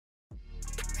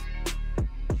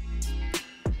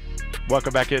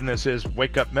Welcome back in. This is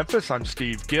Wake Up Memphis. I'm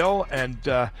Steve Gill. And,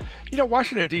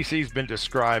 Washington, D.C. has been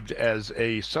described as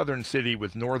a southern city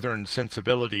with northern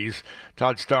sensibilities.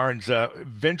 Todd Starnes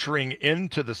venturing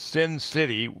into the Sin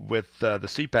City with the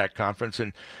CPAC conference.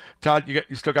 And, Todd, you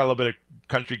still got a little bit of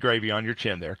country gravy on your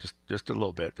chin there, just a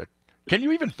little bit. Can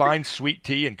you even find sweet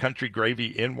tea and country gravy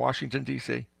in Washington,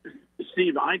 D.C.?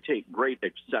 Steve, I take great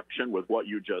exception with what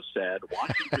you just said.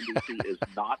 Washington, D.C. is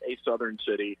not a southern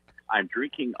city. I'm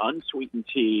drinking unsweetened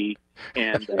tea,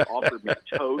 and they offered me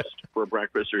toast for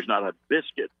breakfast. There's not a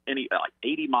biscuit like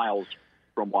 80 miles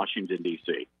from Washington,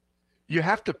 D.C. You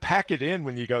have to pack it in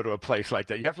when you go to a place like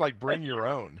that. You have to, bring your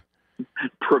own.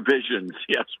 Provisions,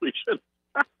 yes, we should.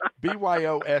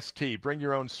 BYOST, bring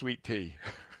your own sweet tea.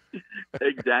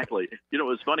 Exactly. It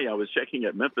was funny. I was checking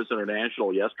at Memphis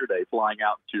International yesterday, flying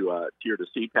out to here to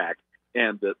CPAC,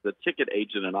 and the ticket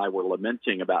agent and I were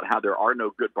lamenting about how there are no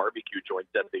good barbecue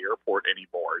joints at the airport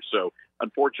anymore. So,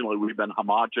 unfortunately, we've been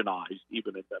homogenized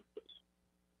even in Memphis.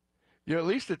 At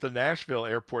least at the Nashville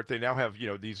airport, they now have,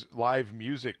 these live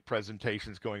music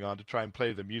presentations going on to try and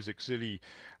play the Music City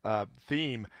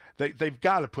theme. They've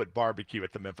got to put barbecue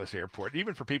at the Memphis airport.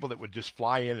 Even for people that would just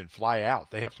fly in and fly out,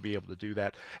 they have to be able to do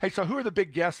that. Hey, so who are the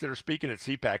big guests that are speaking at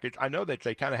CPAC? I know that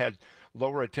they kind of had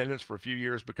lower attendance for a few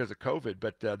years because of COVID,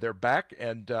 but they're back,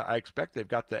 and I expect they've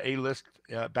got the A-list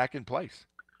back in place.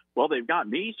 Well, they've got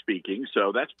me speaking,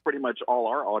 so that's pretty much all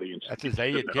our audience. That's as A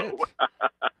it gets.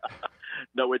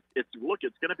 No, it's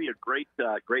going to be a great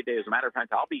day. As a matter of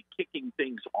fact, I'll be kicking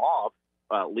things off,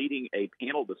 leading a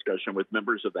panel discussion with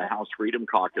members of the House Freedom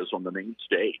Caucus on the main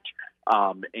stage.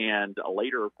 And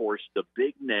later, of course, the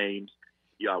big names.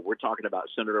 We're talking about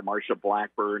Senator Marsha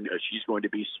Blackburn. She's going to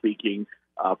be speaking.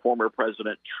 Former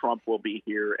President Trump will be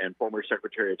here, and former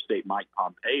Secretary of State Mike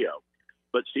Pompeo.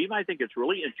 But, Steve, I think it's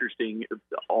really interesting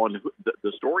on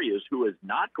the story is who is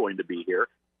not going to be here,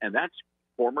 and that's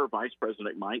former Vice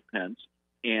President Mike Pence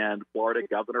and Florida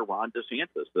Governor Ron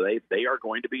DeSantis. They are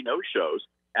going to be no-shows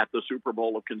at the Super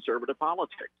Bowl of conservative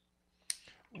politics.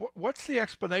 What's the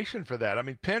explanation for that? I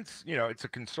mean, Pence, it's a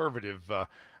conservative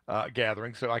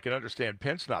gathering, so I can understand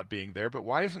Pence not being there, but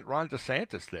why isn't Ron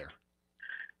DeSantis there?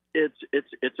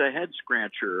 It's a head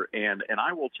scratcher, and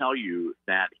I will tell you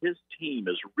that his team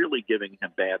is really giving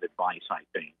him bad advice, I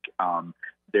think.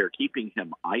 They're keeping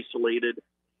him isolated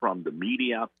from the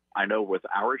media. I know with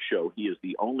our show, he is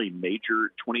the only major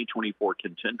 2024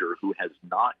 contender who has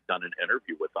not done an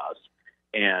interview with us.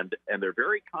 And they're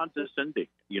very condescending.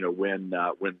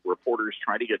 When reporters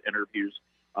try to get interviews,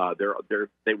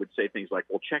 they would say things like,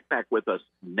 "Well, check back with us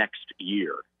next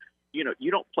year."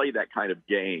 You don't play that kind of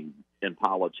game in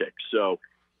politics. So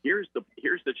here's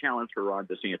the challenge for Ron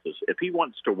DeSantis. If he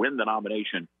wants to win the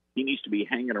nomination, he needs to be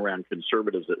hanging around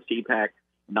conservatives at CPAC,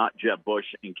 not Jeb Bush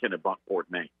and Kennebunkport,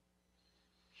 Maine.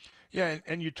 Yeah,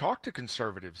 and you talk to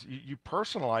conservatives. You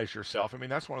personalize yourself. I mean,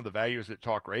 that's one of the values that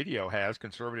talk radio has,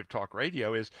 conservative talk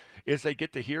radio, is they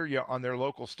get to hear you on their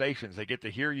local stations. They get to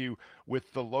hear you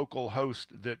with the local host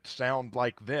that sound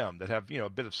like them, that have, a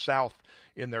bit of South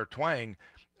in their twang.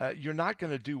 You're not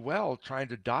going to do well trying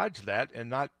to dodge that and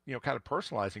not, kind of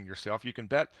personalizing yourself. You can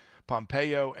bet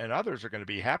Pompeo and others are going to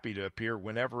be happy to appear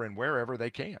whenever and wherever they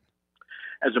can.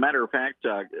 As a matter of fact,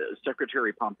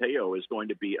 Secretary Pompeo is going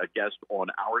to be a guest on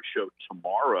our show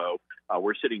tomorrow.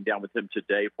 We're sitting down with him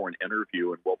today for an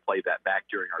interview, and we'll play that back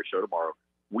during our show tomorrow.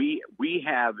 We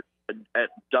have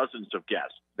dozens of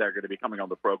guests that are going to be coming on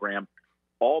the program.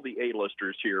 All the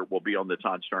A-listers here will be on the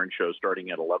Todd Starnes Show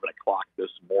starting at 11 o'clock this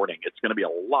morning. It's going to be a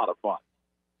lot of fun.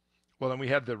 Well, and we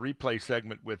had the replay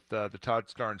segment with the Todd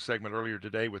Starnes segment earlier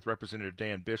today with Representative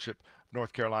Dan Bishop of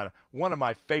North Carolina, one of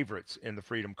my favorites in the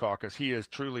Freedom Caucus. He is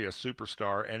truly a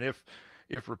superstar. And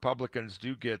if Republicans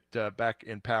do get back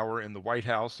in power in the White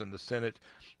House and the Senate,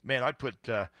 man, I'd put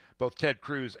both Ted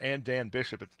Cruz and Dan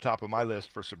Bishop at the top of my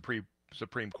list for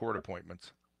Supreme Court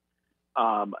appointments.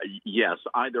 Yes,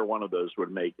 either one of those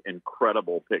would make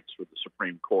incredible picks for the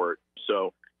Supreme Court.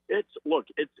 So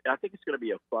I think it's going to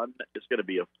be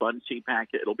a fun CPAC.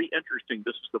 It'll be interesting.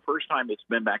 This is the first time it's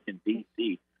been back in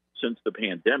D.C. since the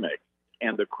pandemic,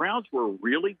 and the crowds were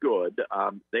really good.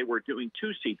 They were doing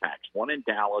two CPACs, one in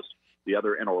Dallas, the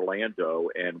other in Orlando,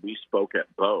 and we spoke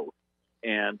at both.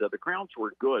 And the crowds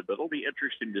were good, but it'll be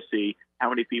interesting to see how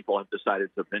many people have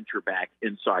decided to venture back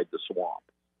inside the swamp.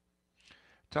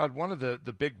 Todd, one of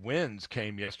the big wins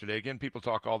came yesterday. Again, people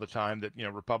talk all the time that,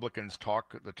 Republicans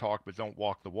talk the talk but don't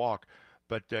walk the walk.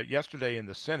 But yesterday in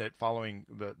the Senate, following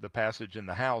the passage in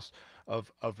the House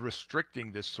of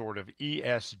restricting this sort of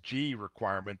ESG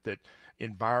requirement that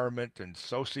environment and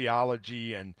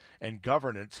sociology and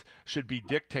governance should be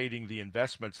dictating the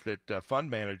investments that fund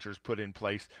managers put in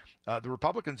place. The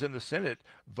Republicans in the Senate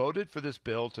voted for this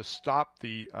bill to stop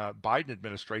the Biden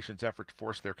administration's effort to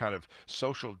force their kind of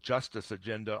social justice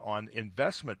agenda on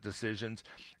investment decisions.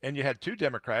 And you had two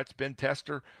Democrats, Ben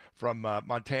Tester from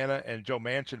Montana and Joe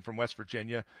Manchin from West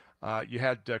Virginia. You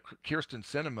had Kirsten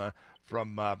Sinema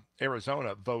from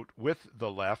Arizona vote with the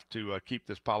left to keep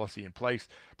this policy in place.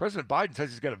 President Biden says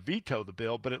he's going to veto the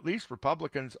bill, but at least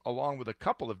Republicans, along with a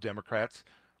couple of Democrats,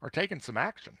 are taking some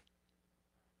action.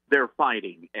 They're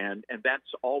fighting, and that's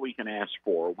all we can ask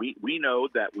for. We know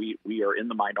that we are in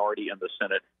the minority in the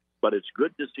Senate, but it's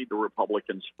good to see the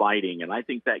Republicans fighting, and I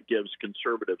think that gives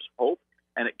conservatives hope,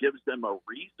 and it gives them a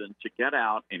reason to get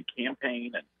out and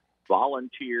campaign and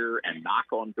volunteer and knock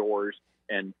on doors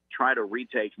and try to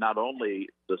retake not only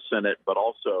the Senate, but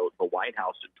also the White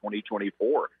House in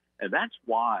 2024. And that's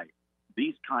why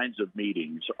these kinds of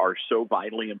meetings are so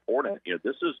vitally important.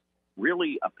 This is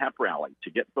really a pep rally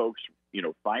to get folks,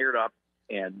 fired up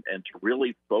and to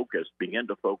really begin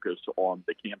to focus on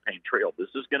the campaign trail. This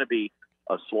is going to be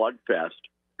a slugfest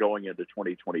going into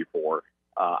 2024.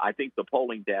 I think the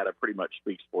polling data pretty much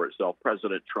speaks for itself.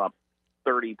 President Trump,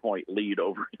 30-point lead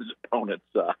over his opponents.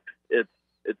 I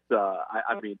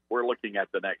mean, we're looking at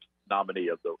the next nominee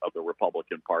of the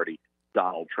Republican Party,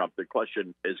 Donald Trump. The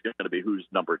question is going to be who's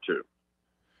number two.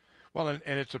 Well, and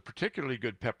it's a particularly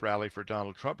good pep rally for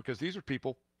Donald Trump because these are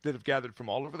people that have gathered from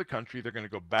all over the country. They're going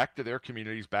to go back to their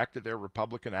communities, back to their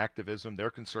Republican activism,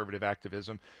 their conservative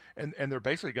activism, and they're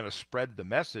basically going to spread the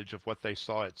message of what they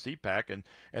saw at CPAC,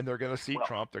 and they're going to see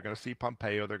Trump, they're going to see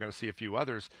Pompeo, they're going to see a few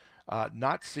others.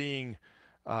 Not seeing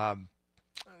Ron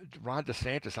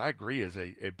DeSantis, I agree, is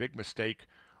a big mistake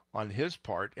on his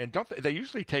part. And they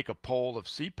usually take a poll of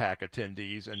CPAC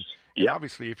attendees, and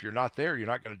obviously if you're not there, you're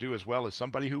not going to do as well as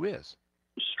somebody who is.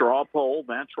 Straw poll,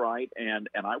 that's right. And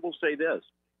I will say this,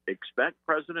 expect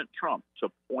President Trump to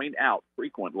point out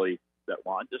frequently that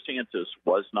Ron DeSantis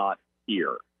was not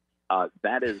here.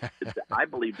 That is, I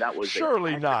believe that was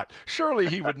surely not. Surely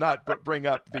he would not bring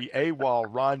up the AWOL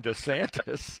Ron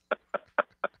DeSantis.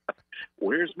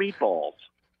 Where's meatballs?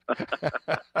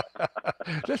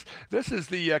 This is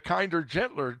the kinder,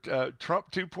 gentler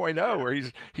Trump 2.0,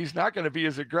 where he's not going to be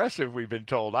as aggressive. We've been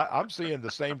told. I'm seeing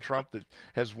the same Trump that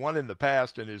has won in the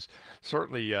past and is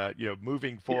certainly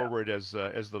moving forward as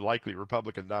the likely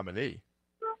Republican nominee.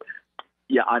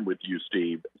 Yeah, I'm with you,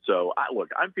 Steve. So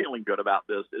I'm feeling good about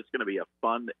this. It's going to be a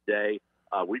fun day.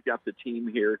 We've got the team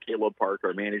here: Caleb Park,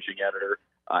 our managing editor,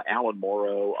 Alan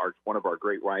Morrow, one of our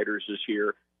great writers, is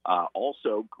here.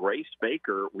 Also, Grace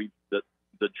Baker.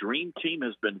 The dream team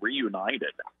has been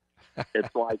reunited.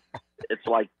 It's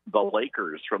like the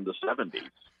Lakers from the 70s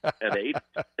and 80s.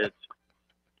 It's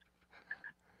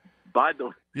by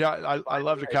the I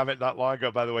loved a comment not long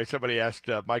ago. By the way, somebody asked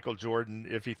Michael Jordan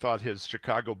if he thought his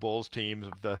Chicago Bulls teams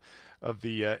of the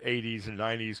 80s and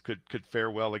 90s could fare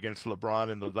well against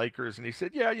LeBron and the Lakers, and he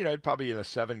said, it'd probably in a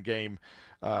 7-game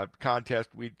contest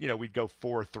we'd go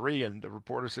 4-3, and the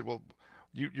reporter said, well,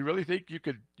 You really think you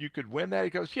could win that? He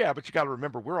goes, yeah, but you got to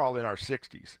remember we're all in our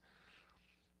 60s.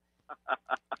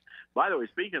 By the way,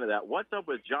 speaking of that, what's up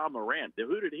with John Morant?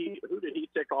 Who did he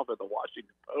tick off at the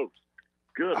Washington Post?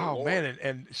 Good. Oh Lord. man,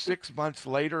 and 6 months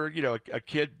later, a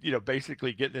kid,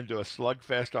 basically getting into a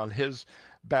slugfest on his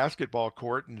basketball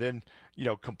court, and then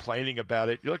complaining about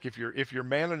it. Look, if you're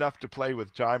man enough to play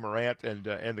with John Morant and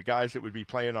the guys that would be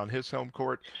playing on his home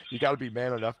court, you got to be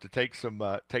man enough to take some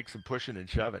pushing and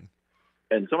shoving.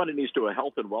 And somebody needs to do a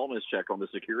health and wellness check on the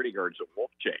security guards at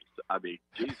Wolf Chase. I mean,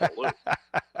 geez,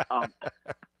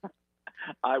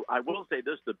 I will say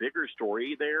this: the bigger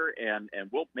story there, and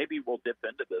we'll dip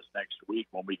into this next week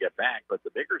when we get back. But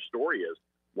the bigger story is,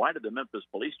 why did the Memphis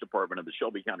Police Department and the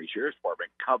Shelby County Sheriff's Department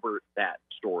cover that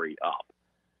story up?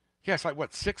 Yeah, it's like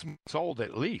 6 months old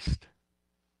at least.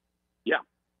 Yeah,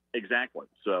 exactly.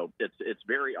 So it's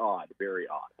very odd, very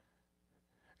odd.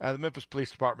 The Memphis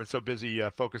Police Department so busy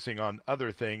focusing on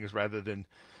other things rather than,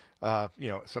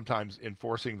 sometimes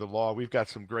enforcing the law. We've got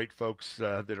some great folks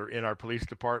that are in our police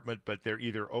department, but they're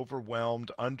either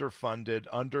overwhelmed, underfunded,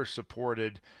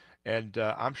 undersupported, and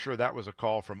I'm sure that was a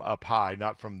call from up high,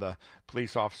 not from the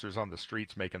police officers on the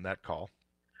streets making that call.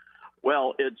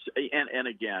 Well, and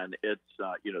again,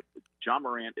 John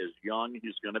Morant is young.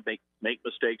 He's going to make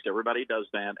mistakes. Everybody does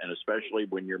that, and especially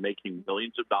when you're making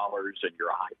millions of dollars and you're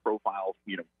a high-profile,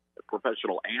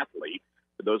 professional athlete,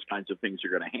 those kinds of things are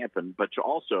going to happen. But you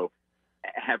also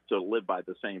have to live by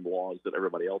the same laws that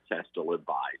everybody else has to live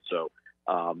by. So,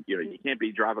 you can't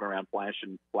be driving around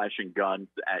flashing guns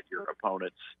at your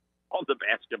opponents on the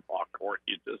basketball court.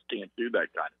 You just can't do that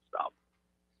kind of stuff.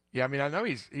 Yeah, I mean, I know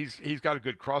he's got a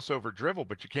good crossover dribble,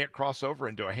 but you can't cross over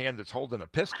into a hand that's holding a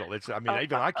pistol. It's I mean,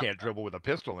 even I can't dribble with a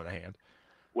pistol in a hand.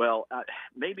 Well,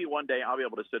 maybe one day I'll be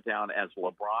able to sit down as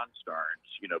LeBron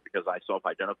Stearns, because I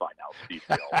self-identify now, Steve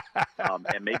Hill,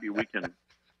 and maybe we can,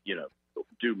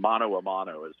 do mano a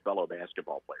mano as fellow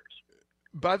basketball players.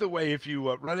 By the way, if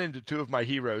you run into two of my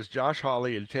heroes, Josh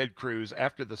Hawley and Ted Cruz,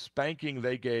 after the spanking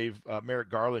they gave Merrick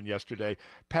Garland yesterday,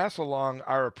 pass along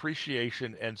our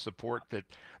appreciation and support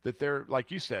that they're,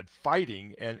 like you said,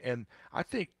 fighting. And I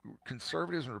think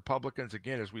conservatives and Republicans,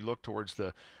 again, as we look towards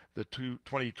the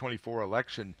 2024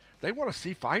 election, they want to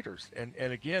see fighters. And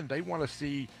again, they want to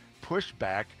see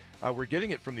pushback. We're getting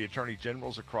it from the attorney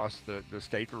generals across the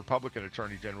state, the Republican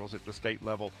attorney generals at the state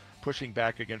level, pushing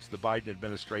back against the Biden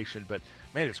administration. But,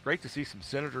 man, it's great to see some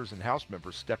senators and House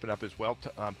members stepping up as well.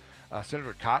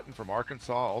 Senator Cotton from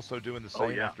Arkansas also doing the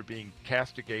same after being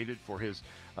castigated for his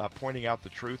pointing out the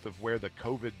truth of where the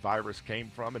COVID virus came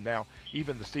from. And now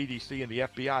even the CDC and the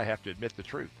FBI have to admit the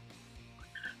truth.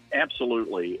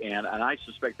 Absolutely. And I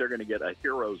suspect they're going to get a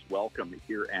hero's welcome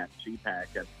here at CPAC.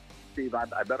 And Steve,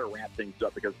 I better wrap things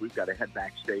up because we've got to head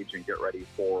backstage and get ready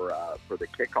for the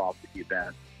kickoff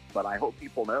event. But I hope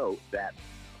people know that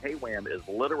KWAM is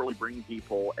literally bringing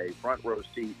people a front row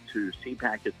seat to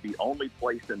CPAC. It's the only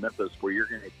place in Memphis where you're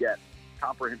going to get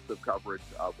comprehensive coverage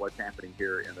of what's happening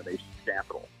here in the nation's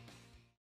capital.